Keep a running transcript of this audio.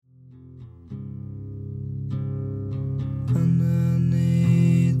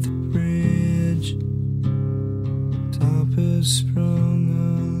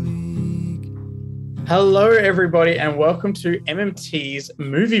Hello, everybody, and welcome to MMT's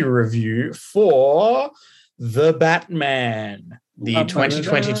movie review for The Batman, the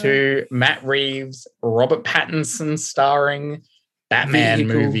 2022 Matt Reeves, Robert Pattinson starring Batman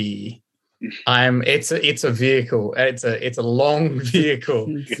movie. It's a vehicle. It's a long vehicle.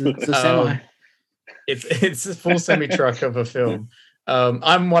 It's a semi. It's a full semi truck of a film.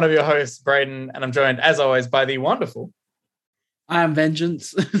 I'm one of your hosts, Braden, and I'm joined, as always, by the wonderful. I am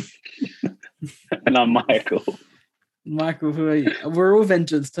Vengeance. And I'm Michael. Michael, who are you? We're all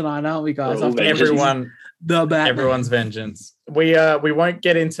Vengeance tonight, aren't we, guys? Everyone, the Batman. Everyone's Vengeance. We won't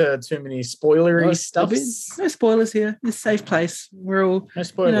get into too many spoilery stuff. No spoilers here. It's a safe place. We're all no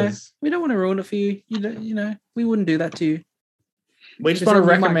spoilers. We don't want to ruin it for you. You know, we wouldn't do that to you. We just want to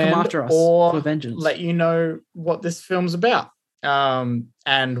recommend or let you know what this film's about,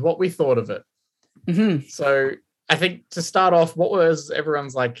 and what we thought of it. Mm-hmm. So I think to start off, what was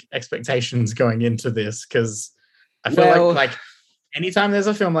everyone's expectations going into this? Because I feel like anytime there's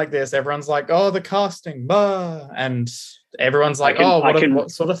a film like this, everyone's like, "Oh, the casting, blah," and everyone's like,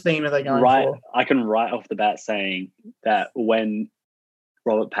 what sort of theme are they going for?" I can right off the bat saying that when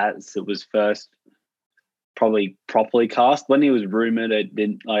Robert Pattinson was first probably properly cast, when he was rumored, I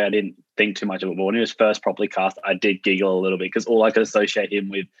didn't think too much of it, but when he was first properly cast, I did giggle a little bit because all I could associate him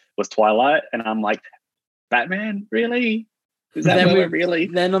with was Twilight, and I'm like, Batman, really? Is that really?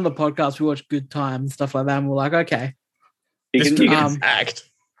 Then on the podcast we watched Good Time and stuff like that, and we're like, okay, you can act.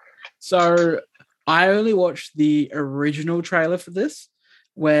 So I only watched the original trailer for this,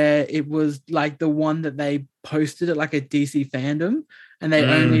 where it was like the one that they posted at like a DC fandom, and they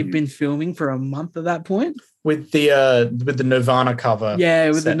only been filming for a month at that point with the Nirvana cover. Yeah,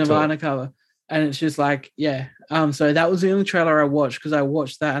 with the Nirvana cover, and it's just like, yeah. So that was the only trailer I watched because I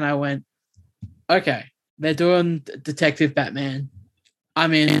watched that and I went, okay. They're doing Detective Batman.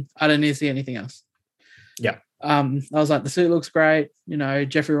 I'm in. I don't need to see anything else. Yeah. I was like, the suit looks great. You know,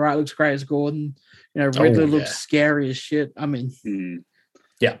 Jeffrey Wright looks great as Gordon. You know, Riddler looks scary as shit. I mean,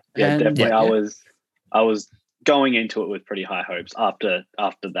 yeah, definitely. Yeah. I was going into it with pretty high hopes after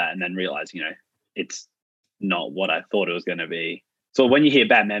that, and then realized, it's not what I thought it was going to be. So when you hear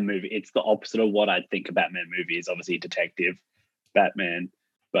Batman movie, it's the opposite of what I think a Batman movie is. Obviously, Detective Batman,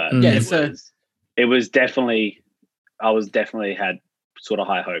 but I was definitely had sort of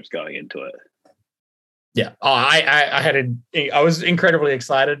high hopes going into it. Yeah. Oh, I was incredibly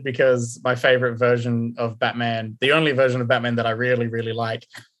excited because my favorite version of Batman, the only version of Batman that I really, really like,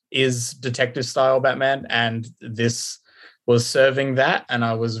 is detective style Batman. And this was serving that. And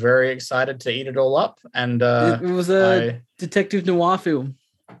I was very excited to eat it all up. And it was a detective noir film.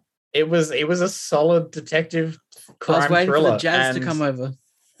 It was a solid detective crime thriller. I was waiting for the jazz to come over.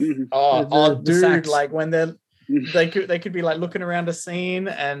 Dude, like when they could be like looking around a scene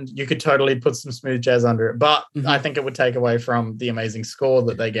and you could totally put some smooth jazz under it, but I think it would take away from the amazing score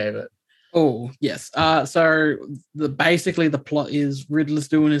that they gave it. Oh yes. So basically the plot is Riddler's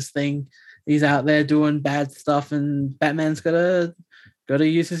doing his thing. He's out there doing bad stuff, and Batman's gotta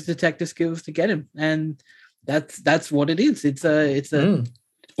use his detective skills to get him, and that's what it is. It's a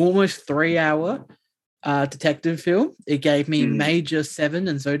almost 3-hour detective film. It gave me Major 7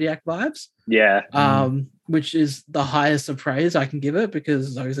 and Zodiac vibes. Yeah. Which is the highest of praise I can give it,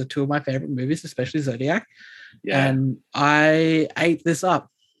 because those are two of my favorite movies, especially Zodiac. Yeah. And I ate this up.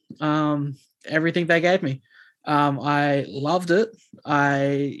 Everything they gave me. I loved it.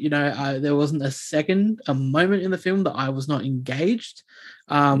 There wasn't a moment in the film that I was not engaged,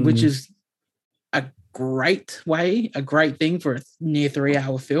 which is a great thing for a near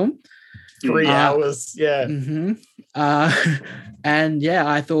 3-hour film. 3 hours, yeah. And yeah,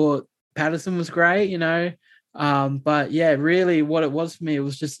 I thought Pattinson was great, but yeah, really what it was for me, it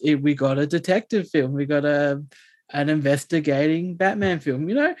was just we got a detective film, we got an investigating Batman film.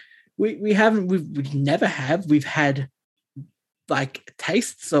 We've had like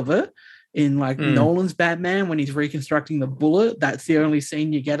tastes of it in like Nolan's Batman when he's reconstructing the bullet. That's the only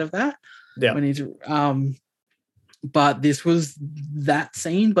scene you get of that. Yeah. When he's but this was that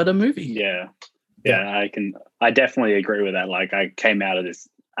scene, but a movie. Yeah. I definitely agree with that. Like, I came out of this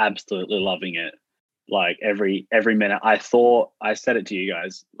absolutely loving it. Like every minute, I said it to you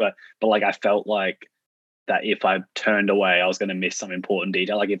guys, but like I felt like that if I turned away, I was going to miss some important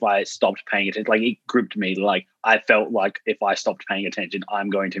detail. Like if I stopped paying attention, like it gripped me. Like I felt like if I stopped paying attention,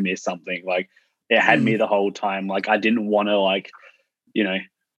 I'm going to miss something. Like it had me the whole time. Like I didn't want to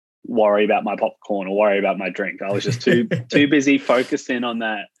worry about my popcorn or worry about my drink. I was just too busy focusing on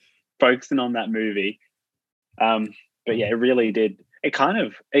that movie. But yeah, it really did. It kind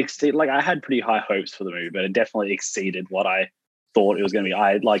of exceeded. Like I had pretty high hopes for the movie, but it definitely exceeded what I thought it was going to be.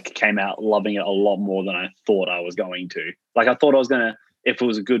 I like came out loving it a lot more than I thought I was going to. Like I thought I was going to, if it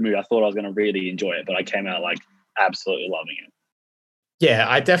was a good movie, I thought I was going to really enjoy it, but I came out like absolutely loving it. Yeah,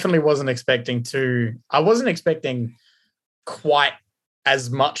 I definitely wasn't expecting quite as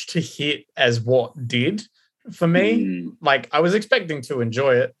much to hit as what did for me. Like I was expecting to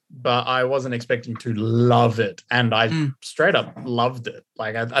enjoy it, but I wasn't expecting to love it. And I straight up loved it.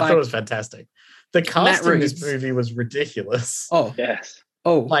 Like I thought it was fantastic. The cast in this movie was ridiculous. Oh, yes.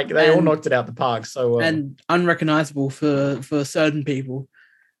 Oh, like they all knocked it out the park so well. And unrecognizable for certain people.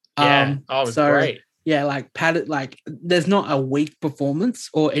 Yeah. It was great. Yeah, like Pat, like there's not a weak performance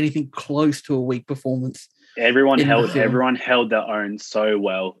or anything close to a weak performance. Everyone held their own so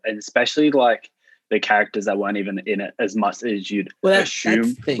well, and especially like the characters that weren't even in it as much as you'd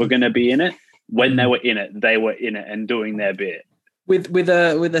assume were going to be in it. When they were in it and doing their bit. With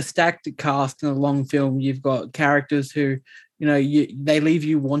a stacked cast in a long film, you've got characters who, they leave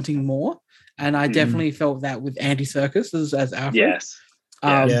you wanting more, and I definitely felt that with Andy Serkis as Alfred. Yes.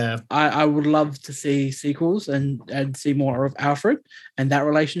 I would love to see sequels and see more of Alfred and that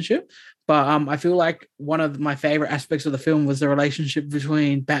relationship. But I feel like one of my favorite aspects of the film was the relationship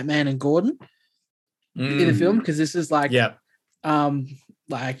between Batman and Gordon in the film, because this is like, he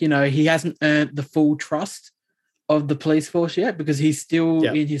hasn't earned the full trust of the police force yet because he's still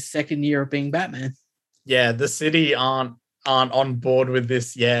in his second year of being Batman. Yeah, the city aren't on board with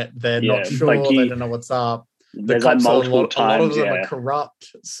this yet. They're not sure. Like they don't know what's up. There's like multiple times. A lot of them are corrupt,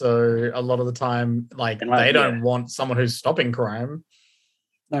 so a lot of the time, they don't want someone who's stopping crime.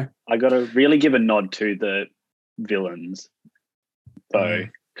 No, I got to really give a nod to the villains, though,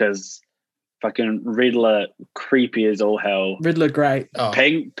 because fucking Riddler, creepy as all hell. Riddler, great.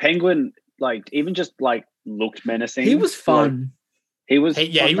 Penguin, like even just like looked menacing. He was fun. He was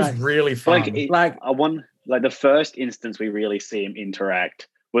really fun. Like the first instance we really see him interact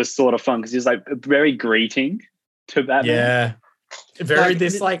was sort of fun because he's like very greeting to Batman. Yeah.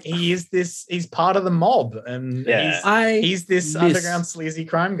 He's part of the mob and he's this underground sleazy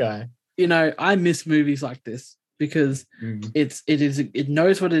crime guy. I miss movies like this because it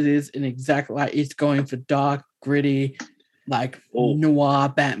knows what it is and exactly like it's going for dark, gritty, like noir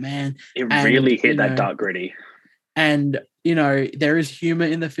Batman. It really hit that dark gritty. And there is humor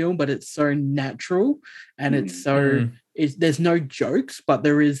in the film, but it's so natural and it's so there's no jokes, but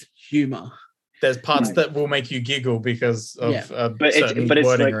there is humor. There's parts that will make you giggle because of certain wording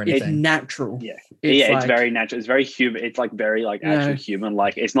like, or anything. It's natural. Yeah, it's very natural. It's very human. It's like very like actual human.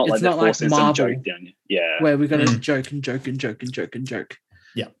 Like it's not like they're forcing some joke down you. Yeah, where we're gonna joke and joke and joke and joke and joke.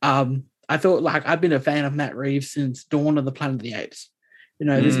 Yeah. I thought like I've been a fan of Matt Reeves since Dawn of the Planet of the Apes.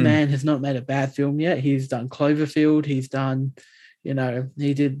 This man has not made a bad film yet. He's done Cloverfield. He's done,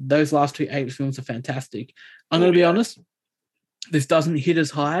 he did those last two Apes films are fantastic. I'm going to be honest. This doesn't hit as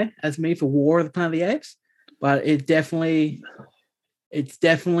high as me for War of the Planet of the Apes, but it's definitely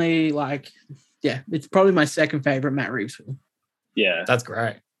like, it's probably my second favorite Matt Reeves film. Yeah, that's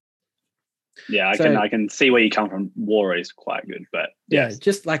great. Yeah, I can see where you come from. War is quite good, but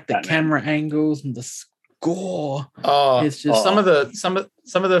just like the camera angles and the score. It's just some of the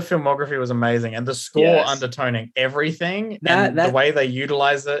filmography was amazing, and the score undertoning everything and the way they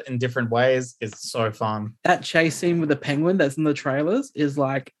utilize it in different ways is so fun. That chase scene with the penguin that's in the trailers is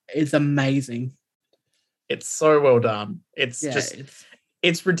amazing. It's so well done.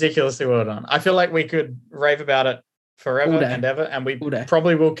 It's ridiculously well done. I feel like we could rave about it forever and ever, and we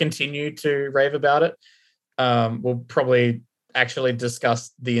probably will continue to rave about it. We'll probably actually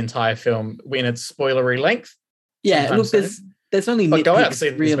discuss the entire film in its spoilery length. Yeah, look, there's only nitpicks, go out and see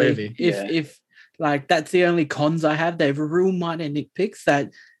really. This movie. If like that's the only cons I have. They're real minor nitpicks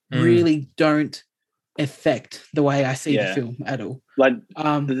that really don't affect the way I see the film at all. Like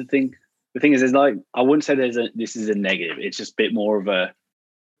the thing is like I wouldn't say this is a negative. It's just a bit more of a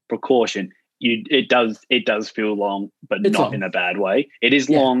precaution. It does feel long, but it's not long. In a bad way. It is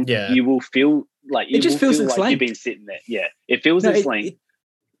long. Yeah. You will feel like it just feels like you've been sitting there. Yeah, it feels length.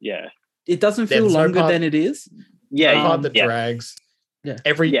 It doesn't feel longer than it is. Yeah, part that drags. Yeah,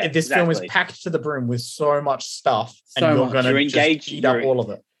 this film is packed to the brim with so much stuff, and you're going to just eat up all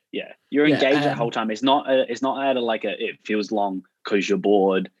of it. Yeah, you're engaged the whole time. It's not at it feels long because you're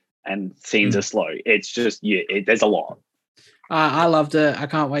bored and scenes are slow. It's just there's a lot. I loved it. I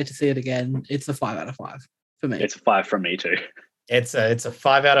can't wait to see it again. It's a 5 out of 5 for me. It's a 5 from me too. It's a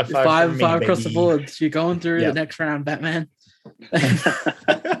 5 out of 5. Five across the board. You're going through the next round, Batman.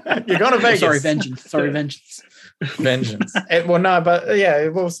 You're going to Vegas. Vengeance. Vengeance.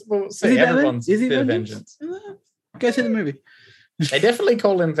 We'll see. Everyone's bit of vengeance. Go see the movie. They definitely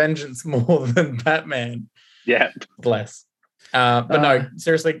call him Vengeance more than Batman. Yeah. Bless. But no,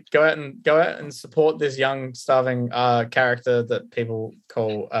 seriously, go out and support this young, starving character that people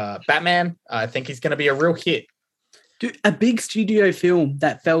call Batman. I think he's going to be a real hit. Dude, a big studio film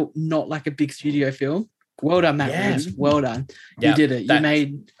that felt not like a big studio film. Well done, Matt Reeves. Well done. You did it. You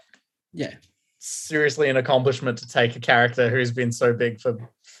made, seriously an accomplishment to take a character who's been so big for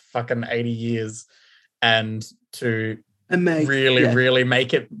fucking 80 years and to really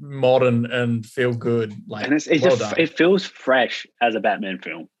make it modern and feel good. Like, and it feels fresh as a Batman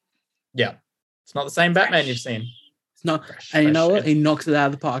film. Yeah. It's not the same Batman you've seen. It's not. And you know what? He knocks it out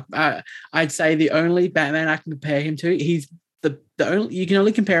of the park. I'd say the only Batman I can compare him to, he's the only, you can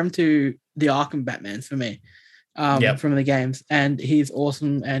only compare him to the Arkham Batmans for me from the games. And he's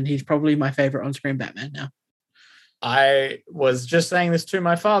awesome. And he's probably my favorite on-screen Batman now. I was just saying this to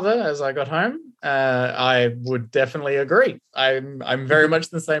my father as I got home. I would definitely agree. I'm very much in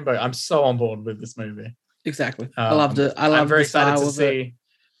the same boat. I'm so on board with this movie. Exactly. I loved it. I'm very excited to see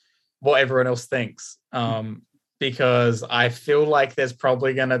what everyone else thinks. Because I feel like there's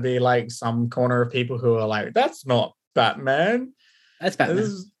probably going to be like some corner of people who are like, that's not Batman. That's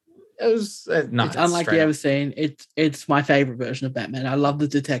Batman. It's unlike you ever seen. It's my favorite version of Batman. I love the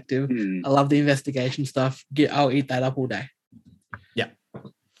detective. I love the investigation stuff. I'll eat that up all day. Yeah.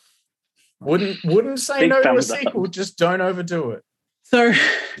 Wouldn't say no to a sequel. Just don't overdo it. So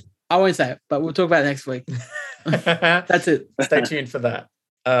I won't say it, but we'll talk about it next week. That's it. Stay tuned for that.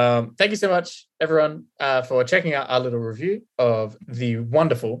 Thank you so much, everyone, for checking out our little review of the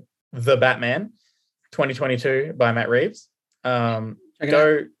wonderful The Batman 2022 by Matt Reeves.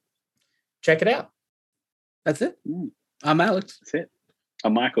 Check it out. That's it. I'm Alex. That's it.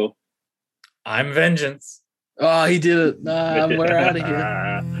 I'm Michael. I'm Vengeance. Oh, he did it. We're out of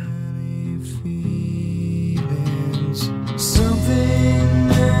here.